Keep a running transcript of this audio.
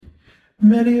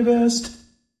Many have asked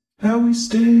how we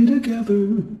stay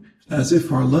together, as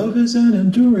if our love is an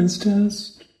endurance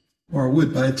test, or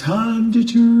would by time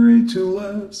deteriorate to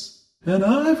less. And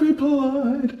I've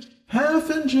replied, half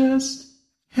in jest,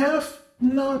 half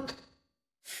not.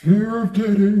 Fear of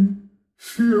dating,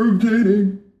 fear of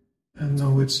dating. And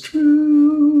though it's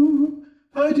true,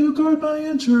 I do guard my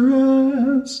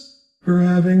interest, for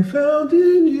having found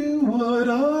in you what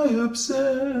I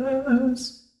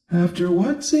obsess. After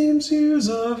what seems years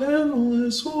of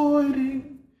endless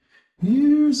waiting,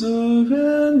 years of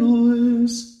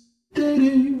endless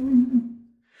dating,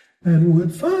 and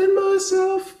would find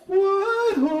myself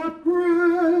wide hot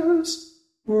pressed,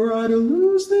 were I to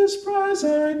lose this prize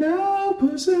I now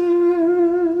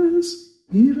possess.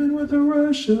 Even with the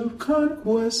rush of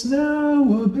conquest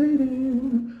now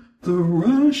abating, the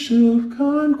rush of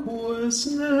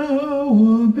conquest now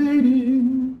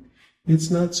abating,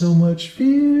 it's not so much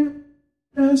fear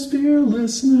as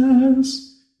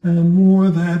fearlessness, and more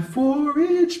that for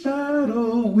each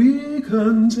battle we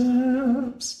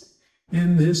contest.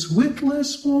 In this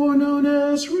witless war known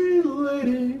as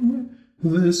relating,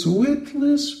 this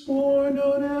witless war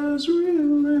known as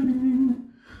relating,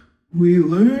 we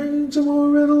learn to more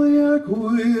readily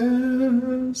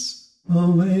acquiesce,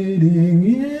 elating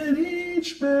in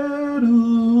each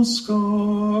battle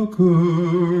scar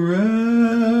caress.